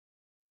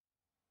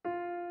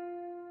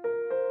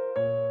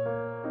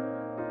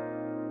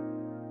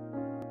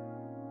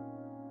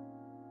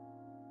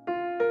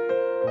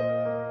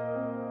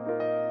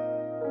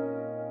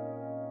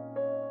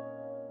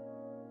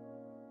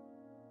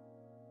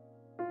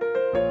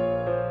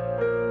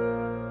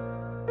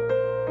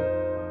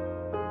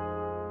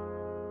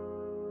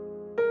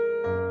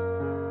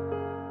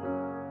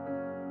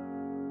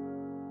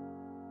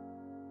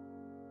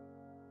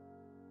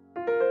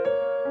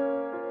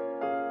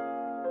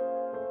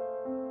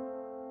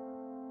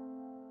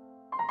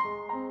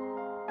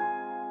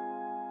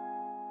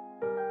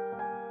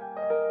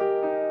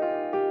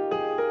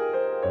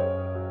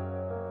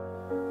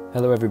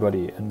Hello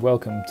everybody, and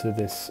welcome to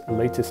this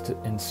latest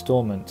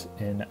installment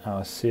in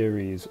our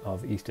series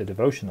of Easter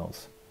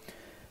devotionals.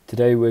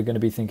 Today we're going to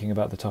be thinking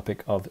about the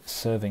topic of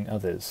serving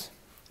others,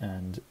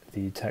 and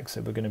the text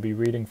that we're going to be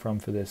reading from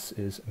for this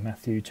is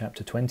Matthew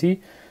chapter 20,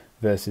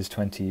 verses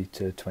 20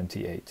 to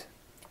 28.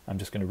 I'm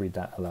just going to read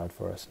that aloud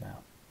for us now.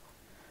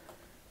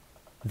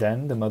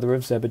 Then the mother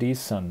of Zebedee's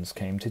sons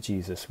came to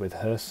Jesus with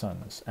her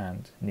sons,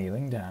 and,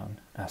 kneeling down,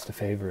 asked a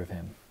favour of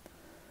him.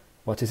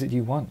 "What is it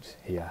you want?"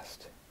 he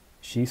asked.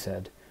 She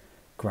said,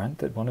 "Grant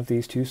that one of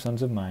these two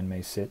sons of mine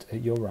may sit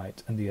at your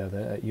right and the other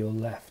at your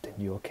left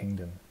in your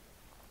kingdom."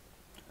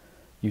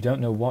 "You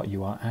don't know what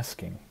you are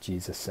asking,"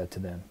 Jesus said to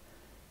them.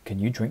 "Can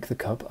you drink the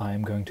cup I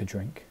am going to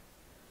drink?"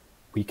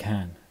 "We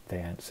can," they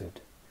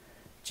answered.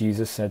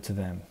 Jesus said to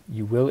them,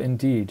 "You will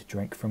indeed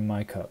drink from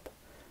my cup,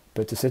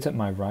 but to sit at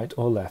my right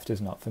or left is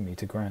not for me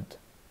to grant.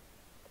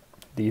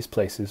 These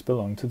places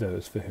belong to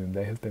those for whom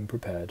they have been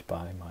prepared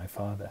by my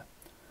Father."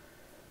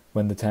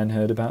 When the 10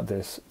 heard about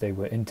this, they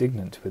were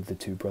indignant with the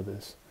two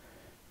brothers.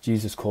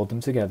 Jesus called them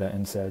together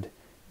and said,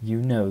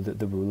 "You know that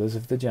the rulers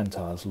of the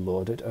Gentiles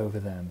lord it over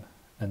them,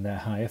 and their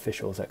high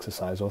officials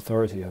exercise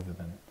authority over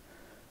them.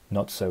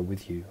 Not so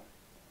with you.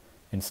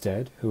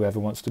 Instead, whoever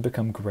wants to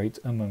become great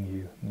among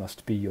you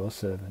must be your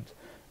servant,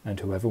 and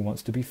whoever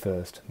wants to be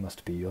first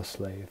must be your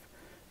slave,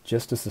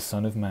 just as the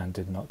Son of Man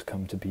did not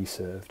come to be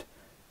served,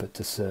 but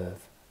to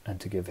serve, and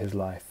to give his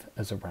life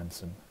as a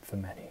ransom for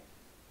many."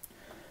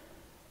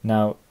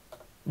 Now,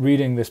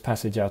 reading this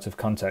passage out of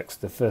context,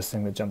 the first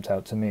thing that jumped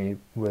out to me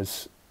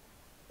was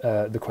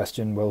the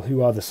question, well,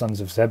 who are the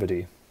sons of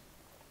Zebedee?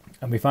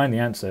 And we find the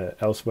answer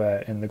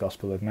elsewhere in the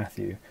Gospel of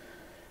Matthew.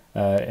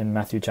 In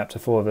Matthew chapter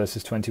 4,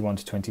 verses 21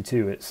 to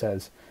 22, it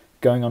says,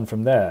 "Going on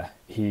from there,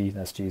 he,"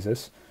 that's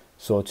Jesus,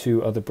 "saw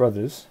two other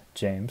brothers,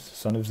 James,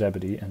 son of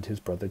Zebedee, and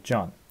his brother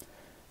John.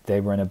 They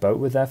were in a boat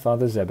with their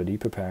father Zebedee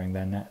preparing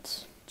their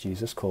nets.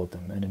 Jesus called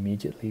them, and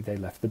immediately they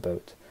left the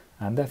boat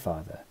and their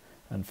father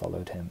and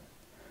followed him."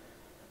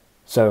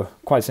 So,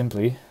 quite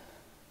simply,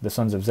 the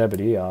sons of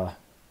Zebedee are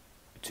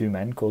two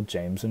men called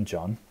James and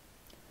John.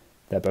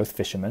 They're both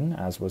fishermen,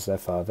 as was their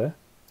father,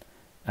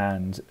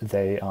 and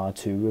they are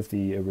two of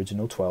the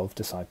original 12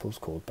 disciples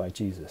called by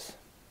Jesus.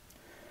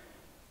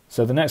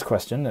 So the next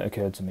question that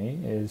occurred to me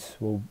is,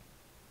 well,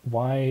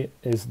 why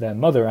is their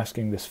mother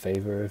asking this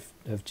favour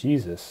of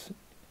Jesus?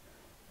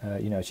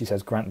 She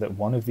says, "Grant that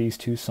one of these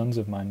two sons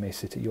of mine may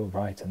sit at your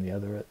right and the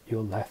other at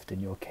your left in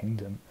your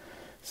kingdom."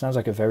 Sounds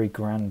like a very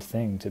grand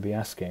thing to be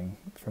asking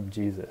from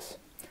Jesus.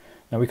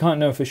 Now, we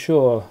can't know for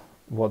sure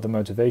what the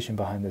motivation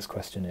behind this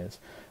question is,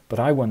 but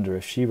I wonder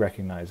if she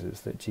recognizes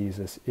that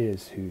Jesus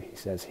is who he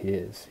says he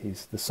is.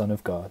 He's the Son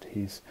of God.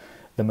 He's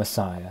the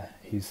Messiah.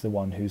 He's the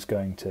one who's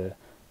going to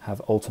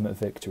have ultimate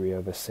victory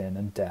over sin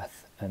and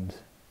death and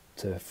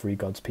to free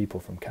God's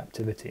people from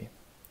captivity.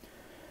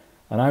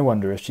 And I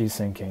wonder if she's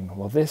thinking,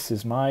 well, this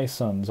is my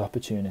son's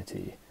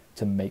opportunity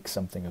to make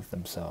something of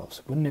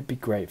themselves. Wouldn't it be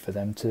great for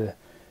them to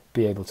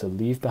be able to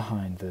leave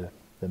behind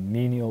the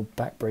menial,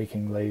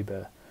 back-breaking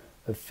labour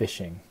of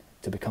fishing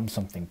to become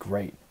something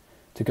great,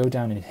 to go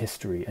down in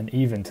history, and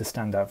even to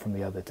stand out from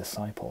the other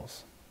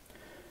disciples?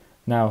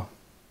 Now,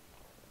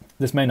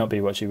 this may not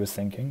be what she was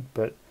thinking,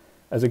 but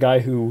as a guy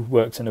who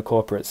works in a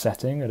corporate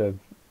setting at a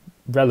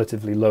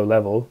relatively low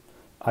level,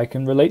 I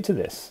can relate to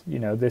this.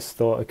 This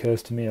thought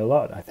occurs to me a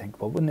lot. I think,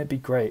 well, wouldn't it be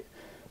great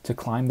to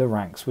climb the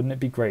ranks? Wouldn't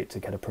it be great to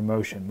get a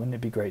promotion? Wouldn't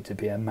it be great to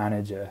be a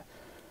manager?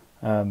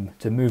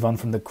 To move on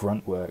from the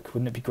grunt work?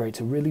 Wouldn't it be great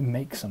to really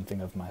make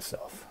something of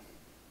myself?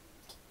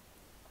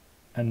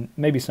 And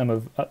maybe some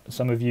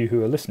of you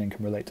who are listening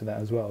can relate to that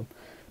as well.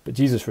 But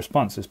Jesus'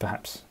 response is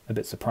perhaps a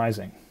bit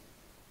surprising.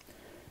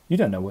 "You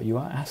don't know what you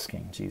are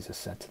asking," Jesus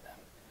said to them.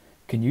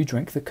 "Can you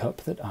drink the cup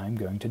that I am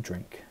going to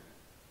drink?"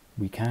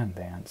 "We can,"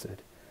 they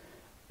answered.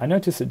 I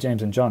notice that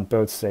James and John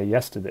both say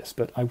yes to this,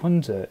 but I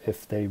wonder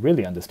if they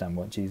really understand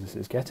what Jesus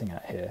is getting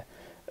at here.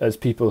 As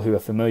people who are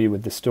familiar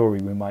with the story,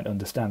 we might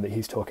understand that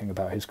he's talking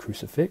about his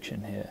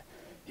crucifixion here.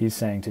 He's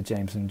saying to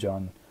James and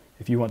John,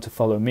 if you want to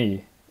follow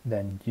me,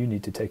 then you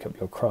need to take up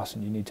your cross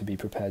and you need to be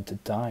prepared to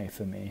die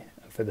for me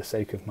and for the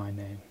sake of my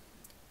name.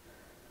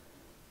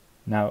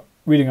 Now,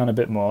 reading on a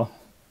bit more,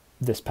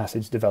 this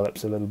passage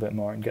develops a little bit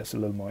more and gets a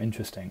little more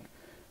interesting.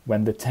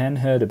 When the 10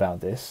 heard about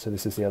this, so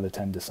this is the other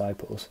 10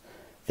 disciples,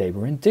 they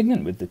were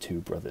indignant with the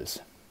two brothers.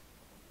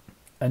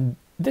 And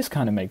this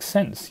kind of makes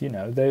sense,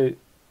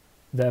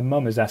 Their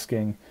mum is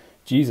asking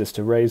Jesus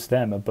to raise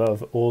them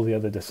above all the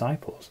other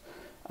disciples.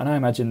 And I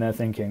imagine they're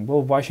thinking,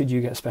 well, why should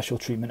you get special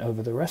treatment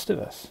over the rest of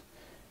us?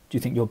 Do you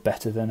think you're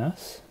better than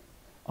us?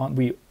 Aren't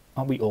we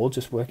all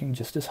just working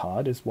just as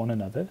hard as one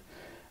another?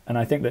 And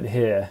I think that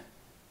here,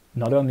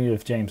 not only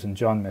have James and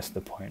John missed the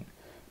point,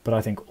 but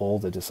I think all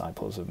the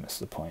disciples have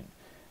missed the point.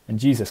 And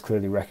Jesus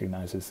clearly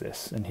recognizes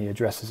this, and he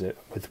addresses it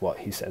with what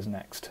he says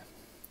next.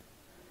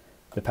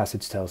 The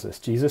passage tells us,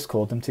 Jesus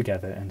called them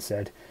together and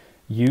said,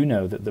 "You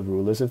know that the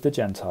rulers of the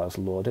Gentiles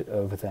lord it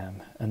over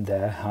them, and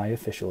their high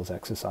officials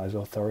exercise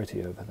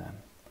authority over them.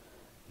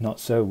 Not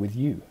so with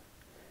you.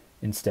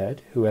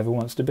 Instead, whoever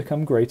wants to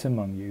become great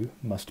among you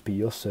must be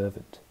your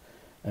servant,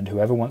 and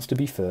whoever wants to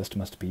be first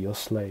must be your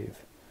slave,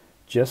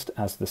 just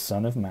as the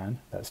Son of Man,"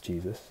 that's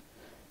Jesus,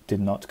 "did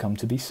not come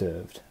to be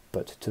served,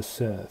 but to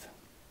serve,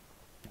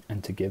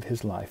 and to give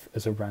his life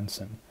as a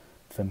ransom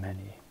for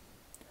many."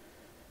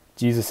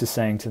 Jesus is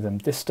saying to them,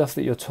 this stuff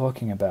that you're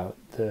talking about,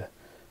 the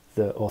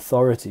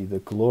authority, the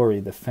glory,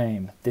 the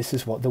fame, this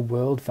is what the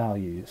world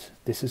values.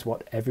 This is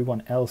what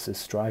everyone else is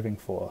striving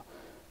for.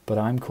 But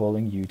I'm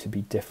calling you to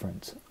be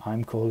different.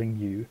 I'm calling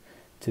you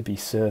to be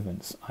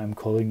servants. I'm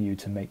calling you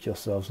to make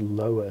yourselves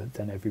lower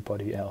than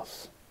everybody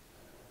else.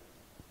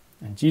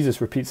 And Jesus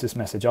repeats this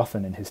message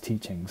often in his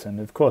teachings, and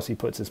of course he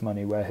puts his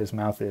money where his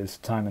mouth is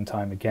time and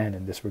time again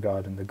in this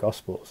regard in the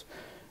Gospels.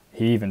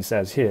 He even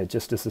says here,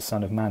 just as the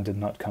Son of Man did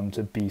not come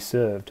to be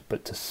served,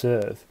 but to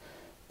serve.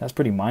 That's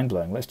pretty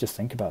mind-blowing. Let's just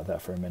think about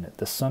that for a minute.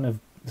 The Son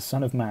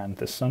of Man,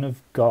 the Son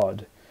of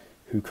God,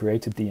 who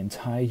created the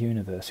entire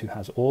universe, who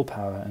has all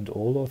power and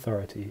all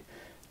authority,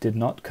 did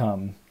not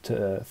come to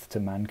earth, to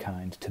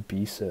mankind, to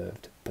be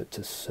served, but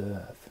to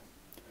serve.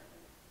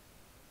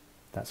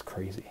 That's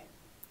crazy.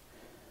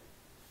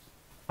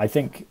 I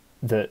think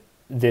that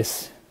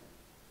this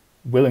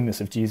willingness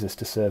of Jesus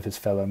to serve his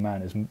fellow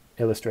man is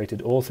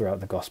illustrated all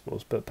throughout the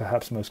Gospels, but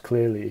perhaps most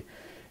clearly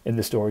in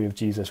the story of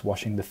Jesus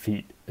washing the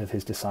feet of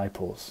his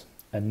disciples,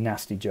 a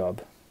nasty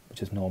job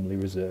which is normally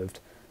reserved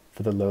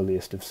for the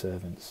lowliest of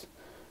servants.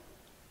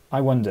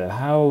 I wonder,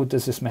 how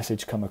does this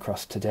message come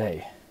across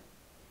today?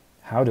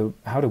 How do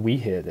we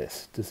hear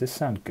this? Does this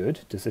sound good?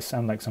 Does this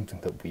sound like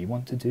something that we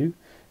want to do?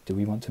 Do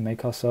we want to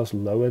make ourselves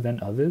lower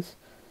than others?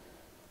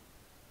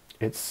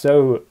 It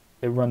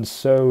runs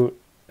so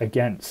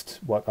against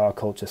what our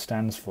culture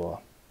stands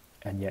for,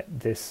 and yet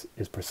this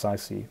is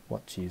precisely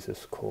what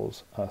Jesus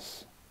calls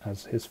us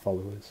as his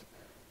followers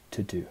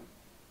to do.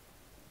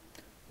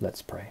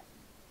 Let's pray.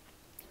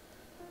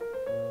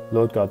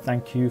 Lord God,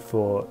 thank you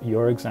for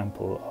your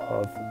example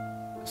of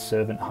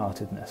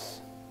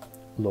servant-heartedness.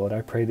 Lord,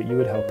 I pray that you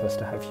would help us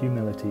to have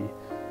humility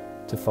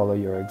to follow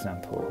your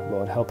example.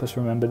 Lord, help us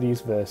remember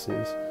these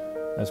verses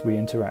as we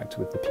interact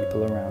with the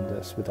people around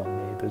us, with our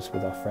neighbours,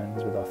 with our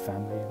friends, with our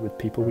family, with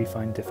people we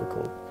find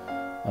difficult.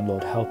 And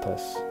Lord, help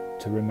us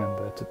to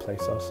remember to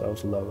place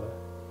ourselves lower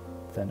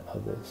than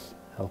others.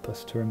 Help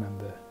us to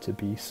remember to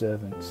be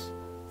servants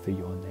for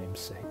your name's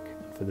sake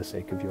and for the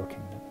sake of your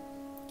kingdom.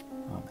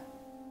 Amen.